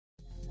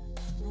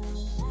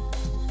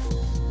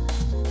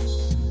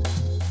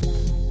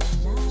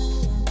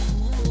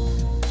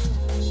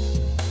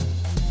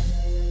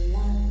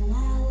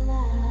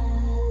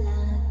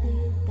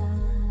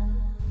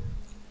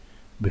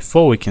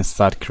before we can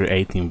start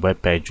creating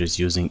web pages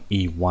using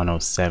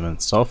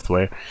e107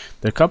 software,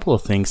 there are a couple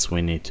of things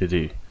we need to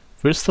do.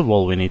 First of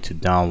all, we need to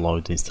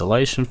download the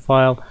installation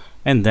file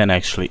and then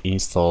actually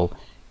install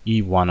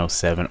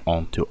e107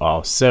 onto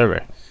our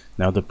server.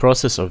 Now, the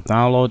process of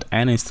download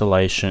and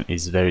installation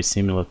is very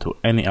similar to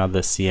any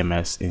other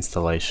CMS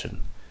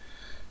installation.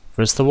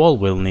 First of all,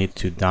 we'll need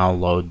to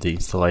download the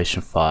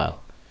installation file.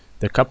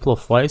 There are a couple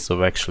of ways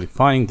of actually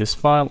finding this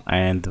file,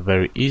 and the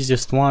very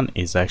easiest one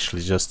is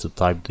actually just to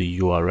type the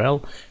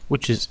URL,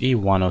 which is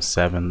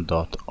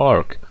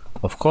e107.org.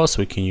 Of course,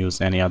 we can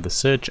use any other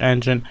search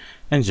engine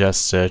and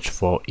just search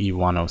for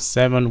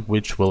e107,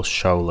 which will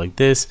show like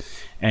this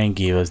and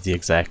give us the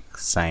exact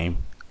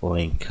same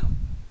link.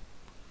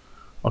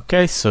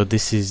 Okay, so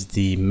this is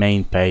the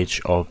main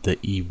page of the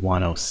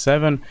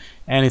e107,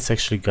 and it's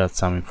actually got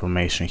some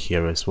information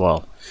here as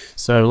well.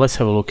 So let's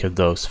have a look at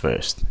those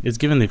first. It's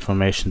given the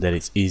information that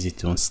it's easy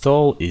to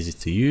install, easy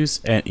to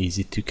use, and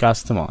easy to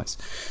customize.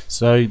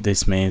 So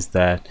this means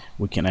that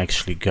we can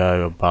actually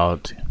go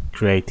about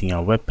creating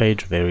our web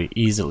page very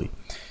easily.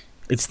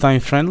 It's time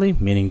friendly,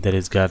 meaning that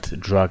it's got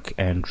drag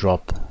and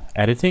drop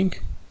editing,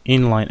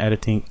 inline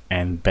editing,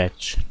 and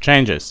batch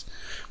changes.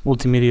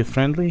 Multimedia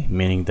friendly,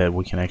 meaning that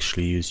we can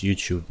actually use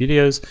YouTube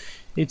videos.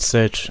 It's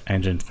search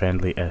engine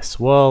friendly as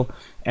well,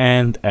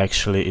 and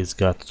actually it's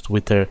got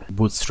Twitter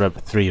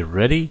Bootstrap 3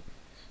 ready,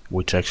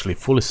 which actually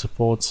fully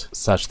supports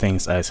such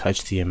things as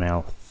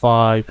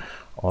HTML5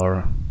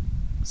 or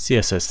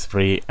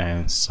CSS3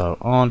 and so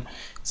on.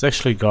 It's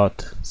actually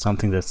got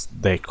something that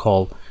they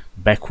call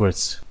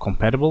backwards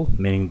compatible,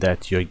 meaning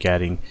that you're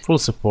getting full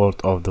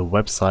support of the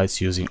websites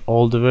using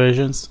all the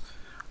versions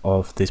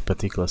of this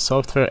particular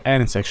software,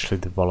 and it's actually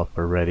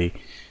developer ready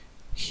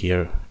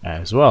here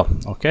as well.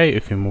 Okay,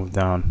 if we move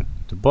down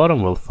to the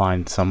bottom, we'll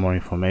find some more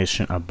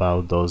information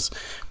about those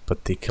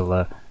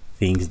particular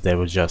things that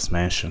were just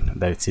mentioned,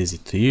 that it's easy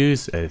to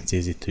use, it's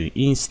easy to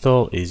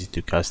install, easy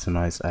to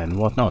customize and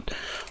whatnot.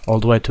 All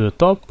the way to the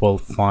top, we'll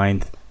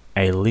find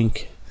a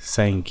link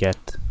saying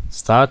get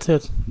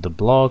started, the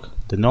blog,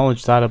 the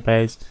knowledge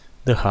database,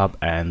 the hub,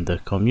 and the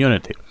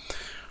community.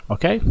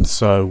 Okay,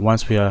 so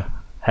once we are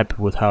happy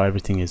with how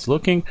everything is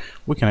looking,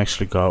 we can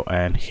actually go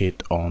and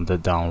hit on the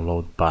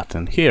download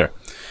button here.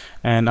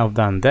 And I've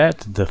done that.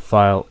 The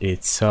file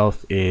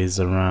itself is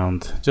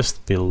around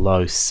just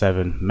below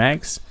 7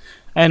 megs,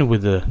 and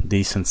with a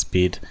decent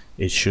speed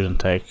it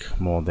shouldn't take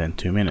more than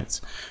 2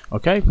 minutes.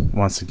 Okay,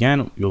 once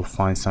again you'll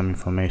find some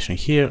information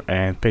here,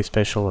 and pay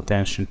special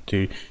attention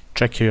to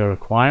check your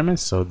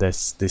requirements. So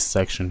that's this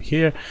section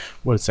here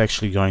where it's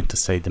actually going to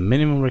say the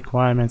minimum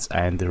requirements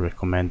and the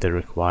recommended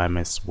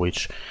requirements,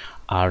 which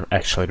are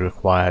actually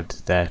required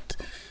that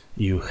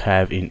you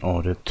have in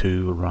order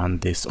to run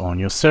this on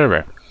your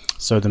server.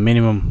 So the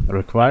minimum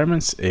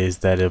requirements is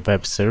that a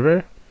web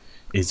server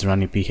is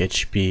running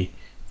PHP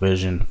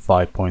version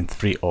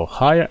 5.3 or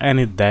higher,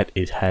 and that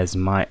it has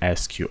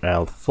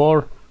MySQL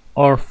 4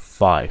 or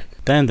 5.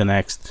 Then the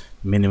next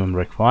minimum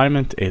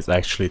requirement is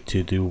actually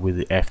to do with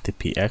the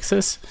FTP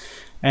access,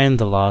 and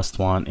the last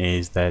one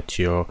is that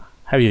you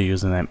have your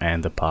username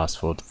and the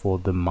password for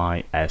the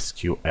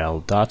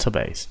MySQL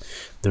database.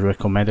 The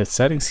recommended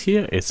settings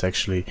here is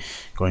actually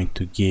going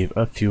to give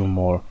a few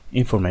more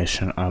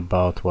information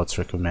about what's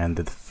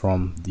recommended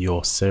from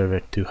your server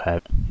to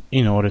have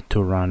in order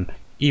to run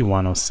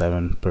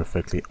e107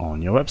 perfectly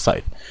on your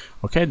website.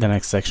 Okay, the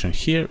next section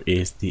here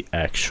is the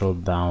actual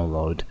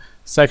download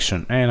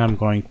section, and I'm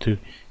going to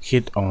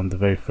hit on the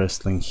very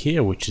first link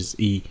here, which is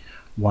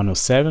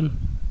e107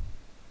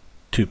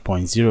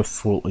 2.0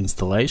 full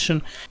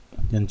installation,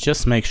 and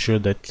just make sure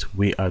that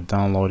we are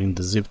downloading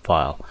the zip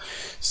file.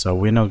 So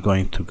we're not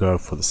going to go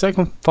for the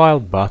second file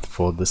but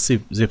for the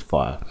zip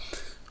file.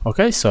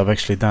 Okay, so I've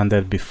actually done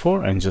that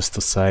before, and just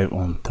to save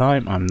on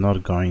time, I'm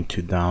not going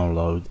to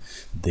download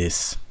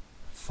this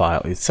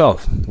file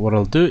itself. What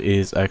I'll do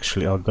is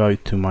actually I'll go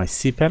to my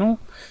cPanel.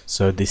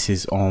 So this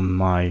is on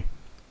my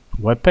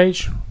web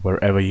page,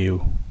 wherever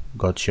you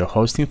got your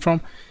hosting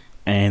from,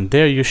 and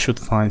there you should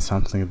find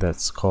something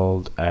that's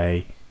called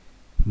a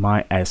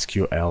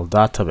MySQL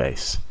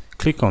database.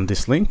 Click on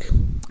this link,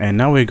 and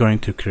now we're going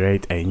to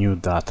create a new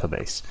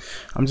database.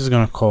 I'm just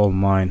going to call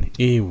mine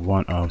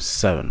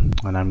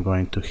e107, and I'm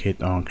going to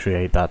hit on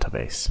create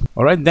database.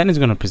 Alright, then it's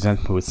going to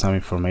present me with some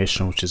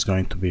information which is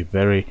going to be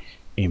very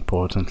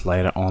important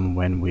later on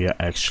when we are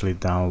actually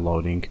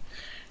downloading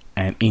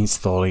and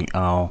installing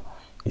our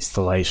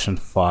installation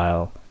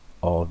file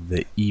of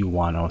the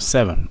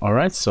e107.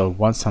 Alright, so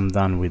once I'm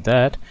done with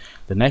that,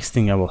 the next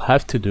thing I will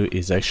have to do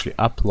is actually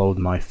upload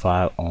my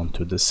file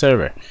onto the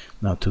server.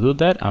 Now to do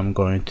that, I'm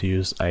going to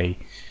use a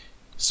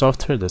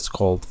software that's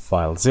called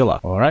Filezilla.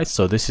 Alright,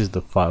 so this is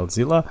the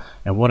Filezilla,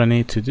 and what I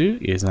need to do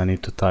is I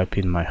need to type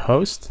in my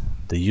host,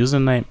 the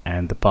username,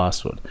 and the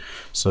password.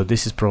 So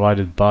this is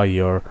provided by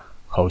your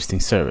hosting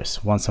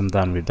service. Once I'm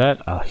done with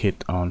that, I'll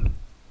hit on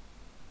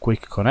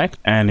quick connect,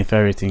 and if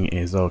everything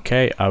is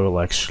okay, I will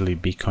actually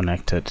be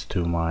connected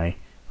to my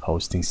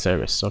hosting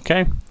service.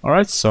 Okay,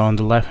 alright, so on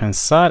the left hand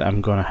side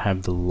I'm gonna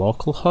have the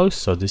local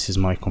host, so this is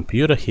my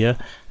computer here,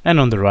 and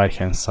on the right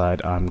hand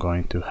side I'm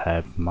going to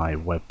have my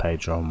web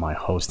page or my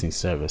hosting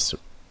service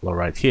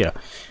right here,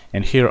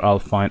 and here I'll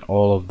find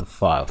all of the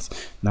files.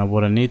 Now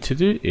what I need to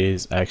do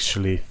is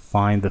actually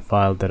find the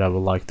file that I would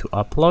like to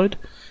upload,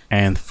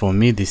 and for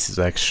me this is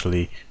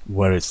actually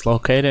where it's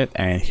located,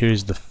 and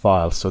here's the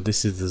file. So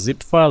this is the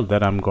zip file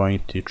that I'm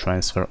going to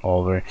transfer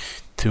over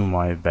to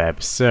my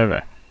web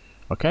server.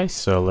 Okay,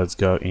 so let's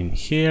go in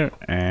here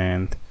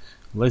and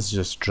let's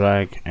just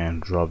drag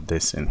and drop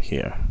this in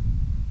here.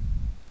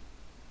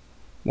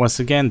 Once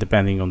again,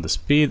 depending on the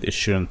speed, it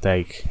shouldn't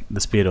take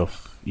the speed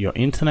of your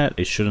internet,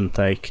 it shouldn't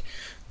take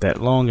that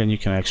long, and you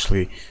can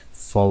actually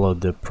follow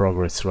the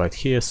progress right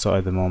here. So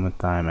at the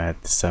moment I'm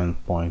at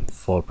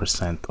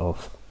 7.4%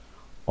 of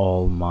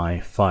all my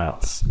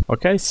files.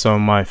 Okay, so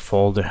my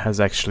folder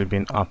has actually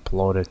been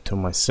uploaded to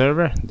my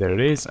server. There it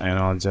is, and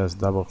I'll just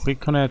double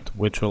click on it,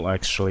 which will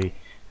actually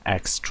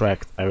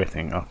extract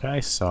everything.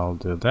 Okay, so I'll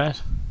do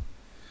that,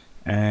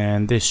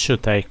 and this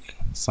should take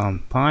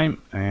some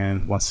time,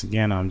 and once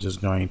again I'm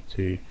just going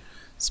to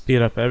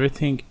speed up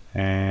everything,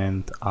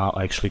 and I'll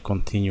actually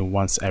continue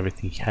once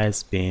everything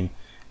has been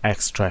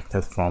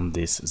extracted from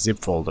this zip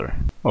folder.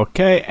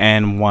 Okay,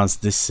 and once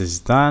this is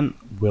done,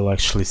 we'll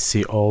actually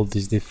see all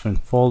these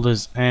different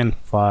folders and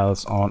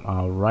files on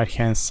our right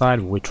hand side,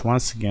 which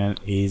once again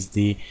is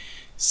the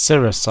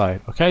server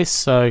side. Okay,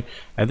 so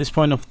at this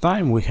point of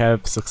time we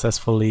have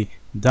successfully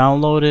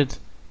downloaded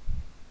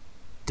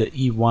the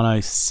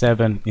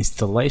e107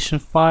 installation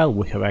file,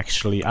 we have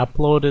actually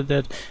uploaded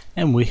it,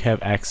 and we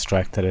have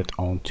extracted it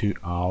onto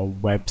our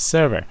web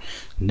server.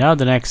 Now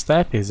the next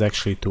step is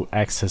actually to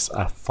access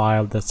a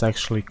file that's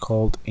actually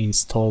called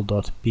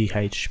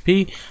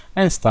install.php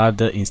and start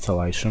the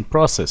installation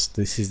process.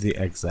 This is the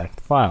exact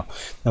file.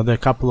 Now there are a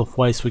couple of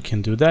ways we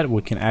can do that.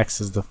 We can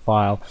access the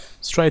file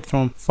straight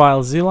from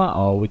Filezilla,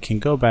 or we can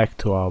go back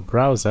to our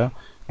browser,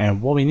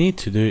 and what we need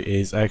to do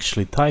is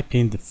actually type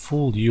in the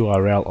full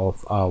URL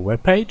of our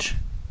web page.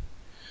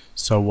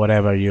 So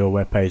whatever your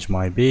web page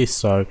might be.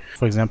 So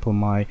for example,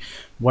 my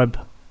web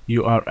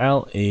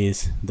URL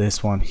is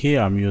this one here.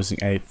 I'm using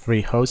a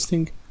free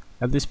hosting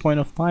at this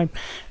point of time,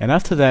 and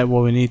after that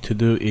what we need to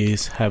do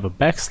is have a /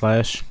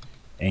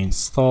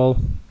 install.php.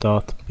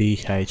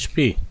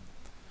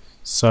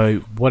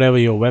 So whatever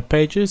your web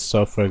page is,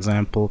 so for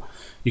example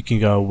you can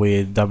go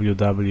with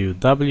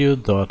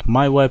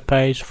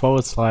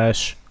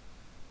www.mywebpage /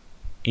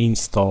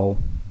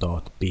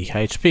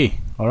 install.php.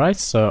 Alright,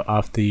 so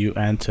after you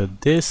enter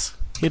this,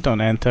 hit on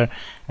enter,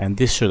 and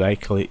this should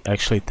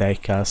actually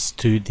take us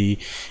to the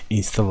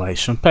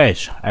installation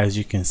page. As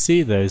you can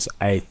see, there's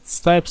 8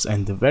 steps,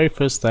 and the very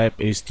first step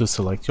is to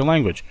select your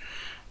language.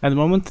 At the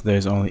moment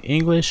there's only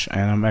English,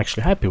 and I'm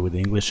actually happy with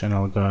English, and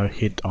I'll go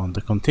hit on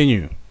the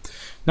continue.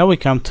 Now we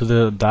come to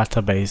the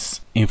database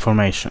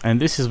information,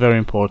 and this is very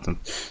important.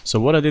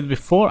 So what I did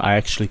before, I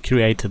actually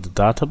created the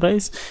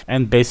database,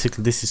 and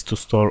basically this is to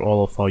store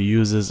all of our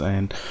users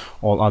and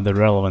all other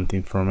relevant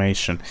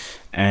information.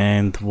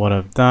 And what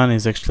I've done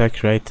is actually I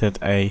created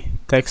a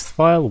text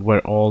file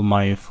where all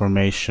my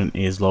information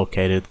is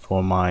located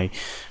for my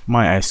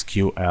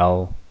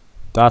MySQL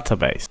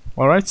database.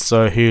 Alright,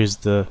 so here's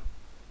the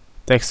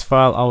text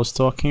file I was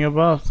talking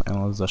about, and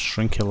I'll just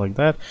shrink it like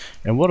that.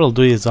 And what I'll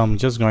do is I'm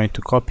just going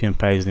to copy and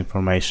paste the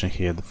information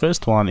here. The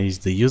first one is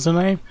the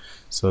username,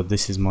 so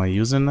this is my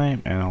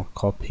username, and I'll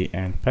copy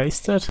and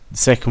paste it. The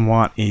second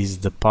one is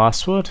the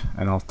password,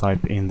 and I'll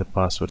type in the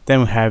password.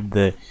 Then we have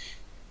the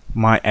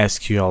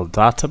MySQL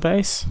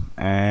database,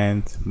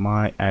 and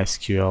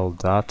MySQL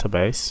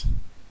database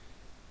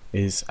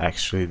is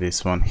actually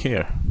this one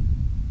here.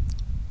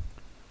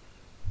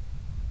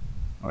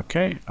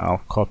 Okay,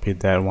 I'll copy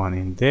that one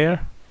in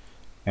there,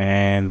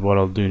 and what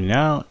I'll do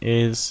now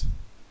is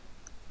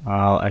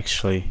I'll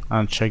actually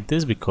uncheck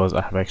this because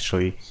I have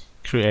actually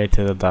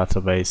created a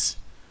database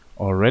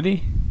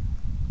already,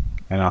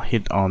 and I'll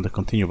hit on the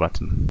continue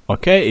button.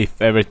 Okay,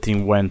 if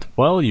everything went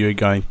well, you're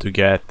going to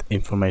get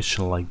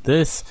information like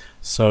this.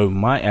 So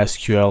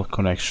MySQL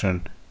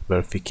connection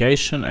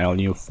verification,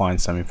 and you'll find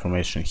some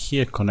information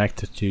here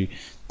connected to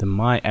the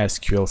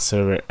MySQL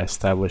server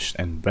established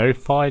and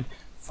verified.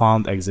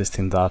 Found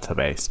existing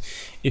database.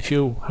 If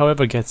you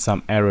however get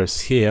some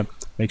errors here,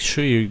 make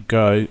sure you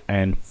go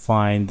and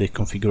find the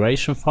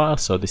configuration file.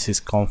 So this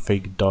is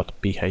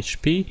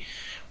config.php,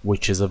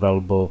 which is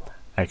available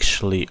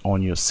actually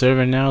on your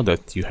server now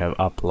that you have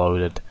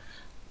uploaded,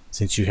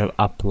 since you have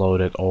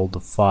uploaded all the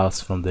files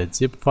from that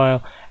zip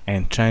file,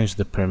 and change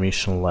the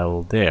permission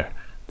level there.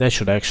 That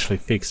should actually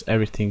fix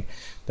everything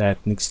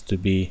that needs to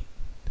be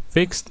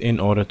fixed in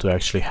order to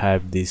actually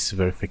have this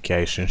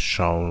verification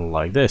shown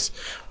like this.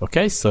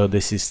 Okay, so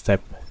this is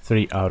step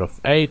 3 out of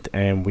 8,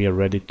 and we are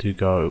ready to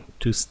go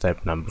to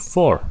step number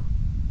 4.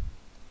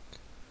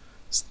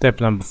 Step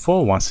number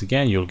 4, once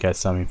again you'll get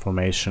some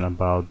information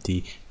about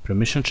the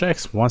permission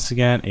checks. Once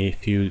again,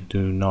 if you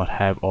do not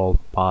have all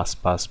pass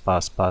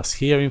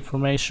here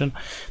information,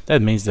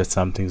 that means that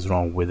something's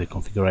wrong with the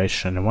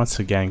configuration. And once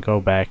again, go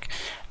back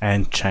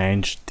and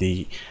change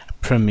the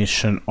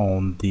permission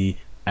on the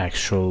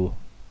actual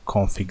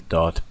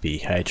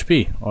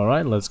config.php.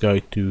 Alright, let's go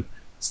to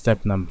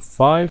step number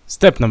 5.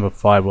 Step number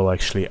 5 will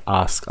actually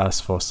ask us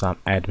for some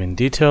admin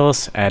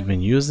details.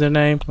 Admin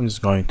username, I'm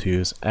just going to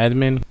use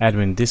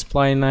admin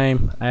display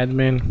name,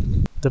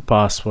 admin, the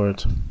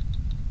password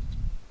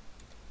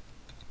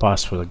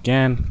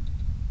again,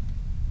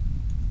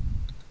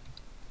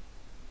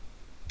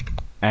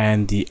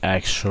 and the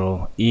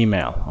actual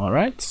email.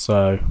 Alright,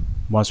 so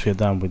once we're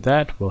done with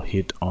that, we'll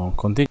hit on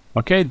continue.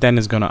 Okay, then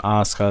it's gonna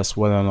ask us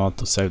whether or not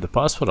to save the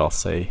password. I'll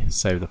say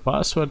save the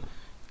password.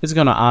 It's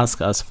gonna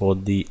ask us for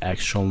the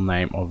actual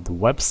name of the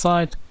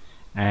website,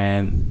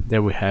 and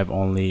there we have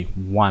only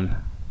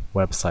one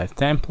website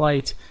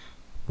template.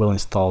 We'll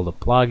install the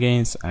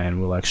plugins and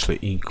we'll actually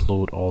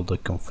include all the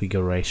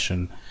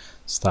configuration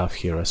stuff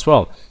here as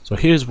well. So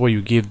here's where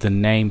you give the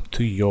name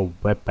to your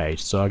web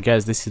page. So I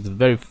guess this is the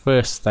very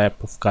first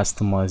step of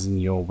customizing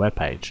your web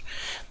page.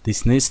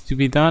 This needs to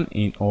be done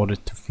in order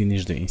to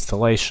finish the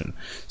installation.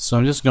 So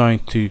I'm just going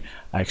to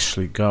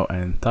actually go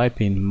and type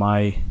in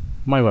my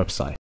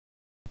website.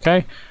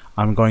 Okay,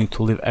 I'm going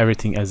to leave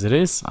everything as it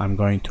is. I'm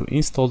going to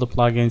install the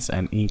plugins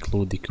and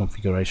include the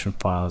configuration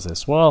files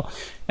as well,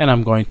 and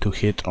I'm going to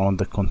hit on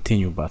the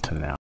continue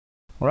button now.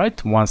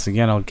 Alright, once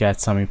again I'll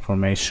get some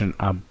information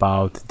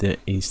about the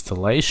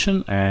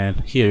installation,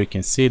 and here you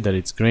can see that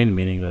it's green,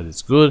 meaning that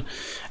it's good,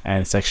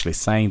 and it's actually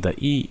saying that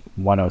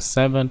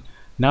e107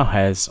 now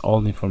has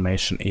all the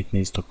information it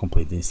needs to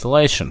complete the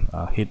installation.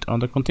 I'll hit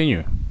on the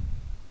continue.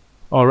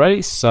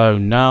 Alright, so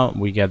now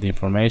we get the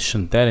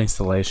information that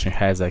installation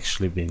has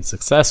actually been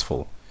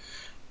successful.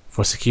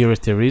 For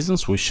security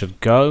reasons, we should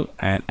go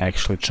and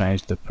actually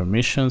change the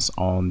permissions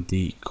on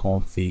the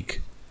config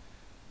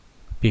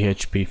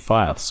PHP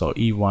file. So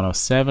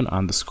e107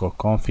 underscore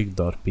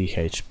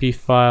config.php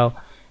file,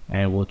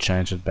 and we'll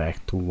change it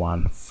back to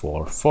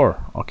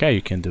 144. Okay,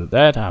 you can do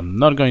that. I'm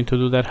not going to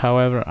do that,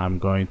 however. I'm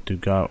going to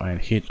go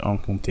and hit on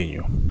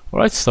continue.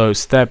 Alright, so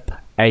step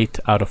 8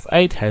 out of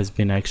 8 has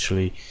been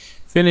actually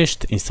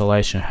finished.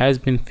 Installation has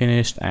been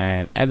finished,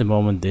 and at the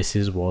moment this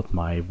is what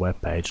my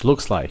web page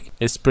looks like.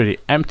 It's pretty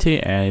empty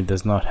and it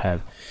does not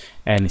have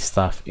any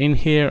stuff in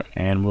here,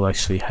 and we'll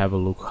actually have a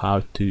look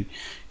how to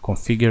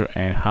configure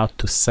and how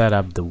to set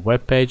up the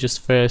web pages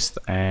first,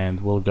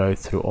 and we'll go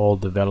through all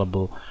the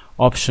available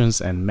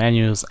options and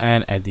menus,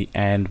 and at the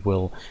end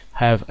we'll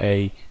have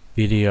a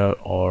video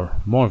or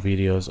more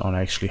videos on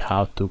actually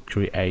how to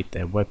create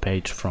a web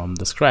page from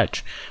the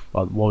scratch.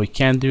 But what we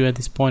can do at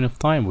this point of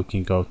time, we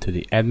can go to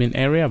the admin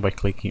area by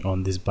clicking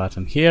on this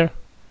button here.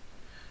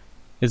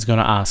 It's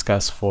gonna ask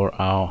us for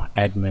our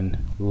admin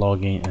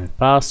login and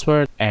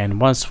password, and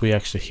once we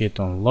actually hit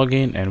on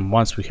login, and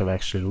once we have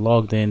actually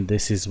logged in,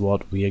 this is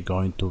what we are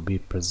going to be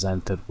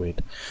presented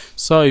with.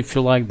 So if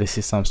you like, this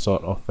is some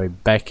sort of a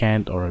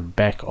backend or a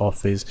back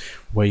office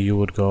where you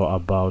would go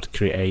about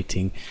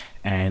creating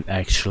and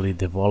actually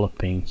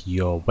developing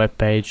your web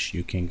page.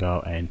 You can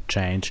go and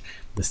change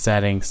the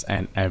settings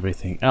and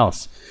everything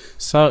else.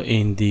 So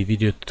in the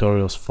video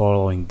tutorials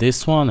following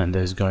this one, and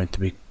there's going to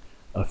be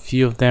a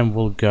few of them,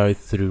 we'll go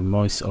through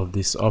most of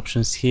these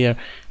options here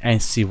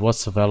and see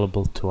what's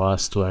available to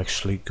us to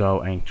actually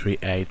go and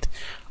create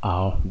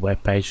our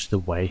web page the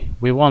way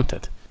we want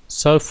it.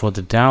 So for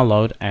the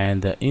download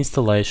and the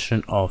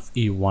installation of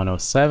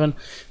e107,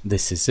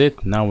 this is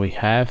it. Now we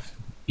have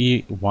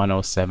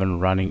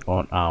e107 running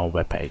on our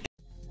web page.